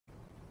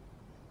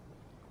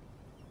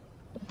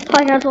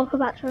Hi guys, welcome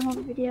back to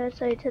another video.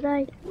 So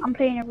today I'm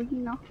playing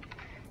arena,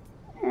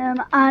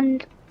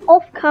 and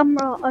off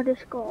camera I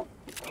just got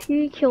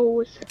 2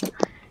 kills,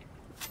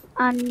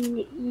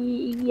 and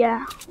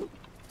yeah,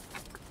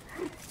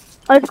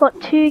 I've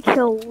got 2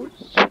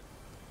 kills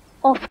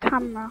off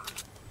camera.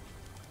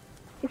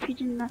 If you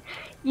didn't know,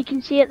 you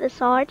can see at the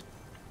side,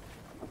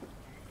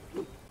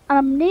 and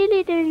I'm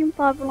nearly doing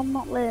 5, but I'm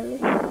not really.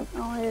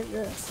 Oh, here's the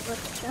red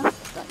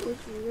chest. That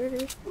gives you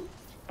really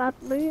bad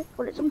loot.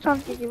 Well, it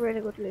sometimes gives you really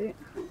good loot,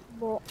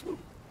 but.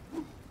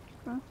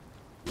 Yeah.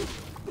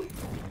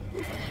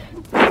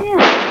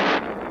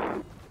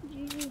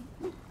 GG.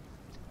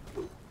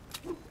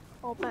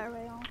 Oh, better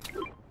way on.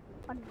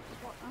 I need to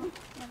spot that.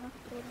 Yeah, that's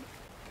good.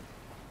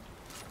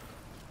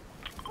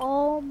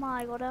 Oh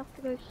my god, I have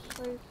to go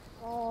so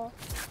far.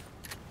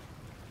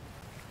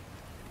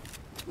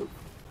 I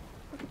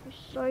have to go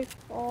so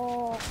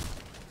far.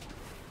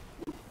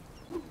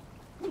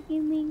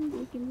 Give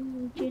me,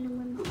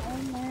 gentlemen,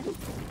 home there.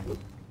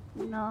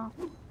 No.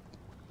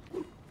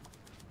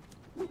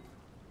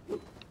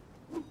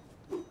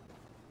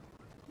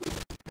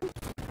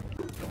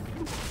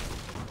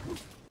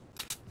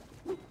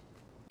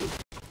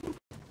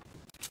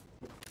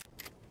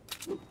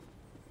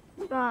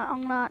 Right,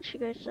 I'm gonna actually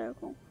go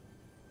circle.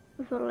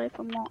 Because if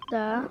I'm not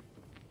there,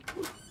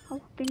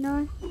 I'll be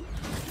no.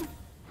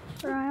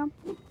 There I am.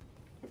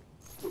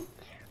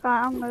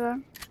 Right, I'm gonna go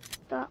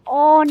there.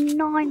 Oh,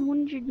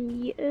 900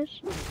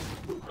 meters.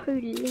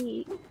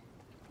 Holy.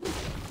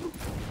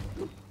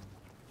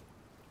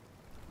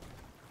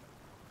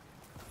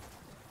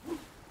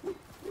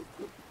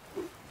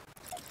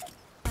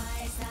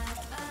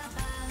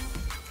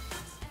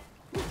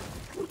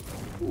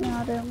 Yeah,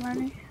 I don't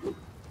really.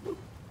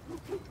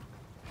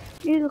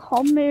 New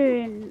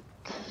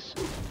comments.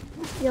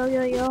 Yo.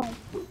 Yeah,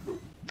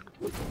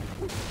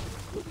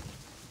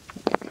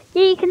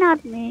 you can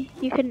add me.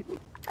 You can.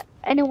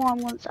 Anyone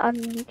wants to add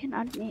me, you can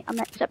add me. I'm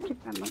accepted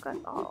from my guys.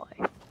 Oh,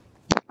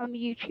 I'm a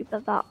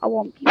YouTuber that I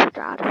want people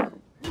to add.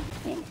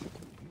 Yeah.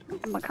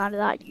 I'm a kind of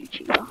that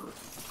YouTuber.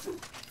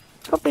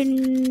 Probably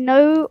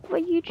no other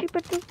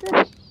YouTuber does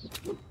this.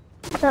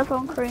 Except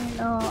from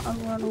Karina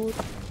and Ronald.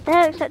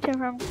 They're accepted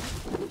from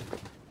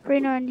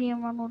Karina, Andy,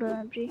 and Ronald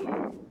OMG.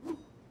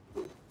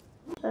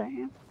 So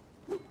yeah.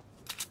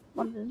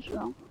 One of them's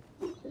wrong.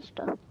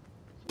 Sister.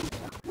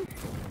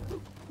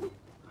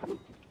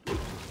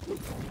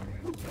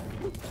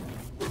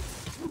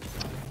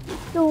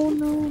 No.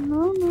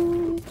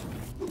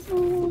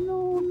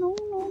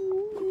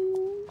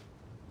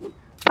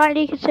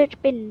 Apparently you can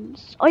search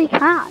bins. Oh, you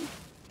can.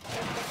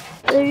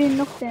 But they're doing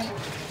nothing.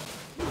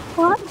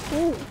 What?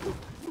 Cool.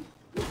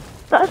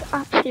 That's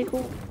actually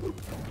cool.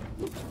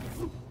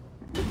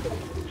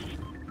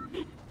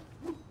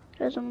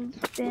 There's someone's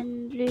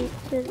been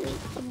looted.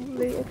 Someone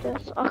looted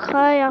this. Okay,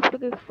 I have to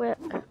go quick.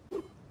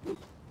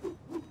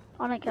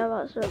 I don't care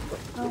about it, but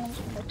no one's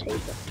gonna take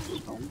it.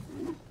 So.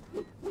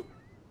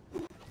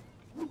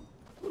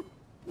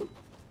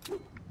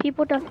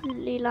 People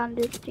definitely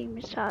landed steam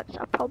attacks.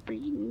 I probably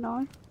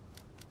know.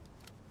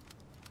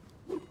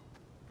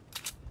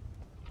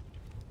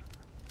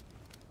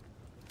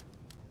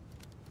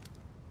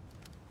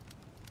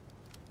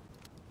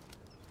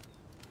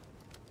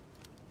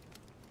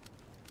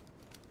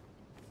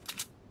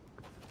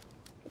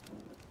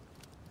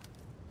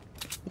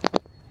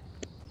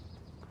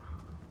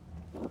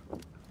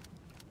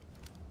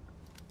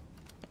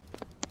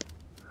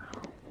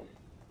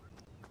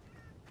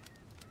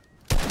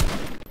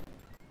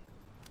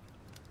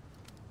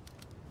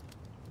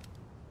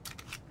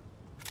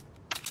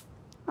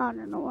 I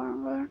don't know where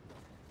I'm going.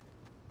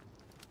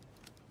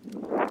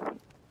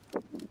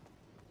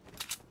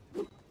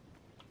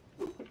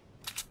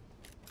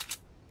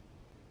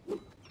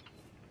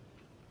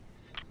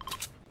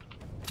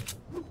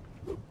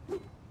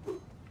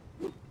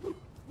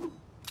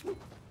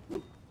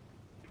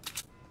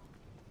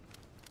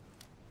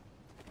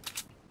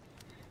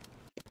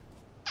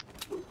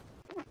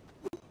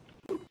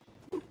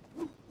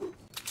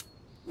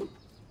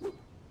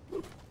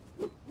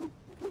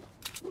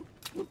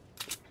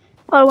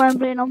 By the way, I'm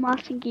playing on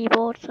mouse and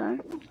keyboard, so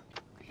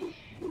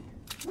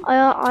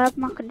I have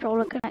my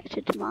controller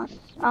connected to my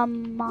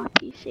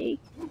PC.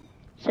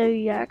 So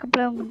yeah, I can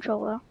play on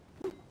controller.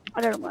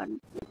 I don't know when.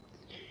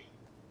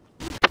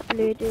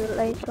 Probably do it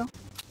later.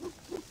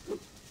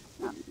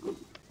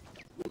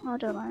 I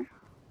don't know.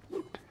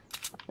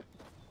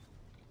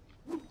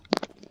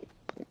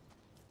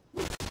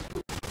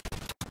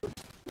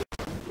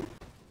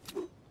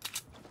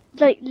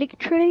 Like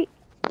literally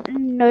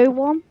no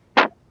one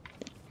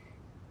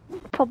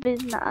probably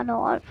isn't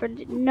out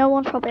friendly. No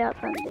one's probably out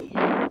friendly.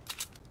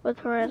 With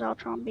Perez, I'll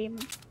try and beam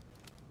him.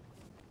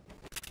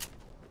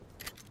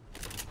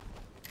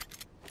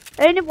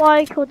 The only why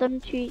I called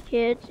them 2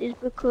 kids is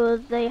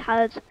because they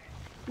had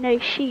no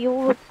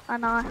shield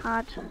and I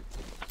had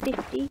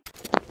 50.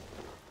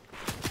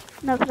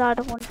 No, because I had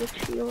 100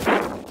 shield.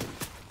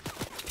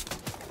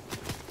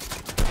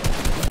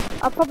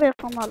 I'll probably have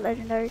from that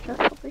legendary chest,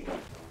 probably.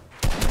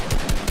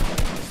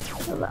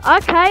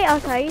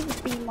 Okay, he's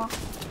a beamer.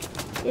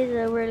 He's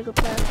a really good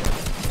player.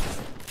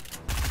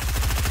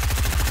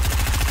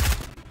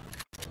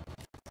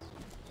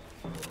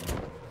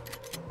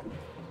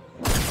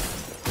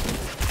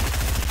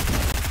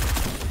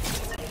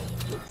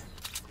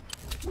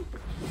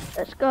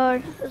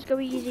 Let's go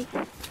easy.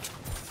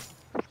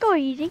 Let's go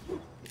easy.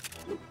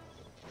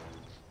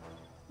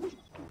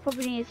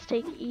 Probably need to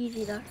take it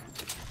easy though.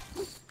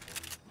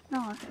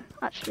 No,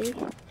 actually,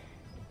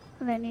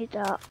 I don't need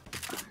that.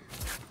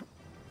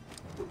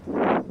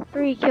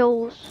 3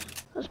 kills.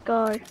 Let's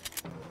go.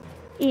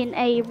 In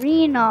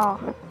arena.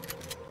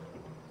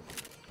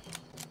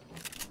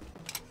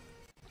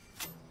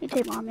 You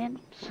take my mins.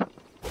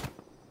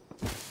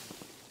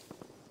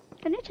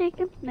 Can you take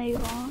him? No, you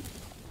can't.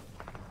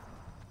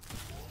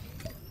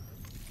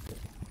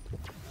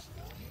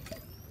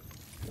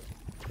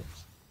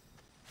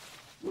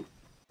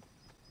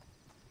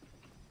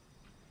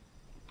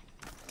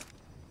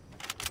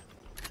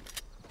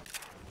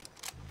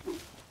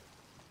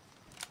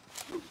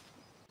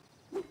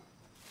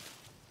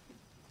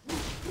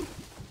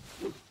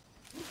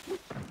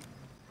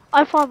 I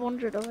have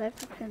 500 of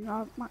everything.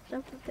 I've maxed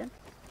everything.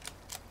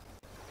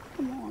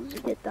 Come on, let's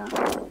get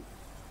that.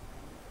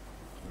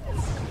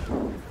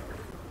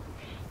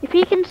 If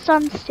he can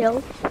stand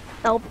still,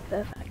 that'll be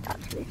perfect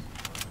actually.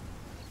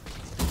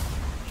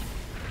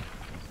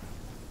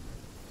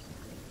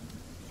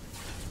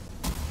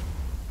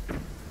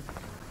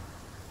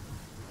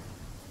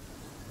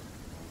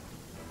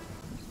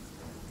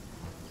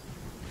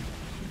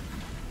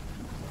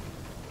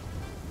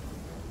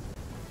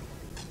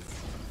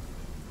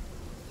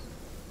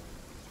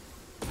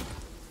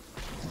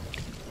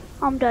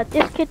 I'm dead.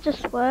 This kid's a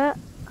sweat,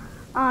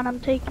 and I'm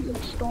taking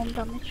storm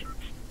damage.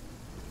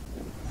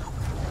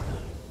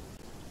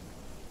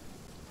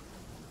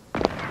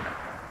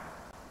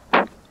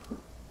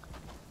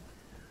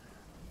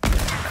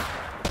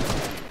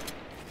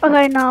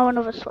 Okay, now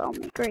another sweat on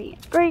me. Great.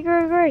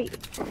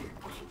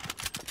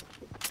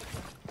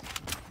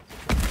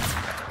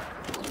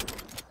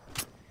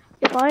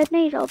 If I had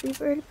nades, I'll be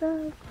pretty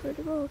good,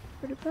 pretty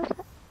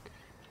perfect.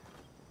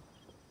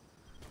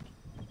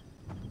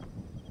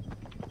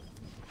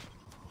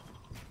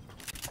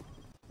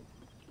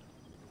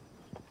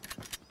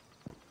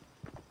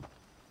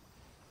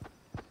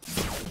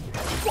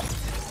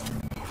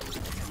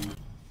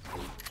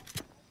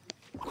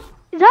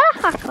 Is that a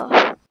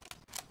hacker?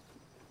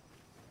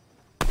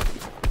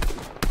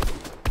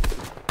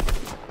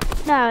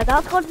 No,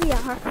 that's gotta be a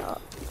hacker.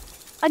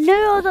 I knew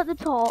I was at the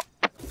top,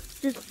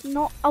 just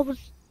not. I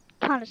was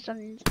kind of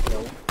standing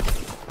still.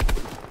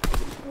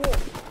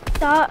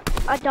 That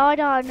I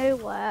died out of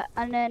nowhere,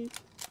 and then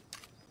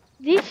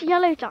this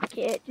yellow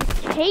jacket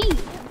just came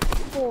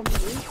for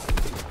me,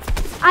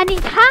 and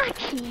it's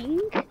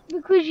hacking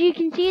because you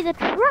can see the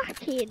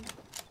tracking.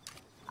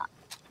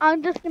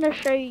 I'm just gonna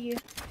show you.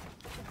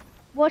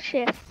 Watch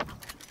this.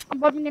 I'm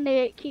probably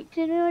gonna keep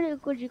doing it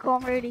because you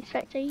can't really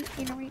spectate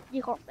in a ring.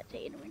 You can't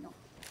spectate in a ring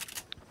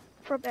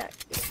for a bit.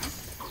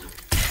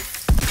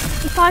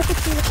 If I could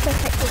see the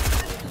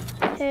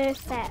perfect.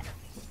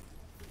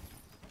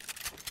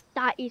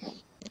 That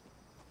is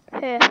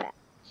perfect.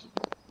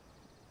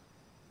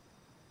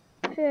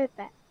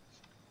 Perfect.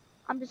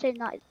 I'm just saying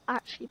that is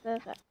actually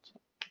perfect.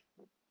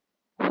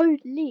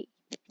 Holy.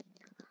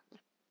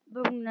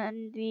 We're gonna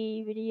end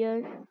the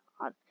video.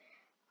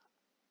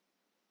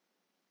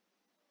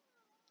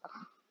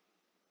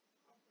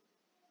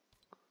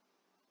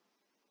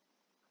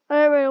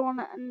 I don't really want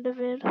to end the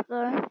video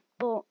though,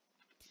 but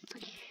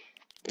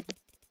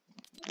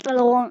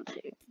I want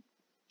to.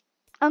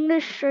 I'm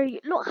gonna show you.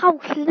 Look how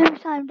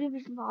close I am to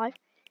Division 5.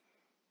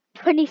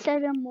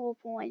 27 more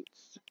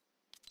points.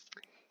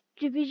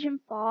 Division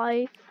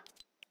 5.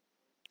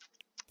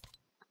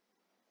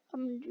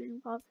 I'm doing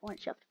 5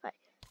 points. You have to pay.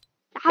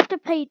 I have to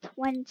pay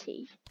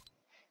 20.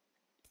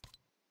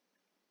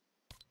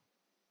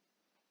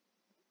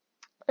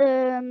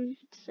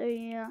 So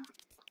yeah.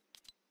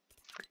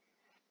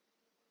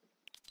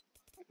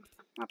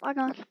 Bye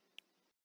guys.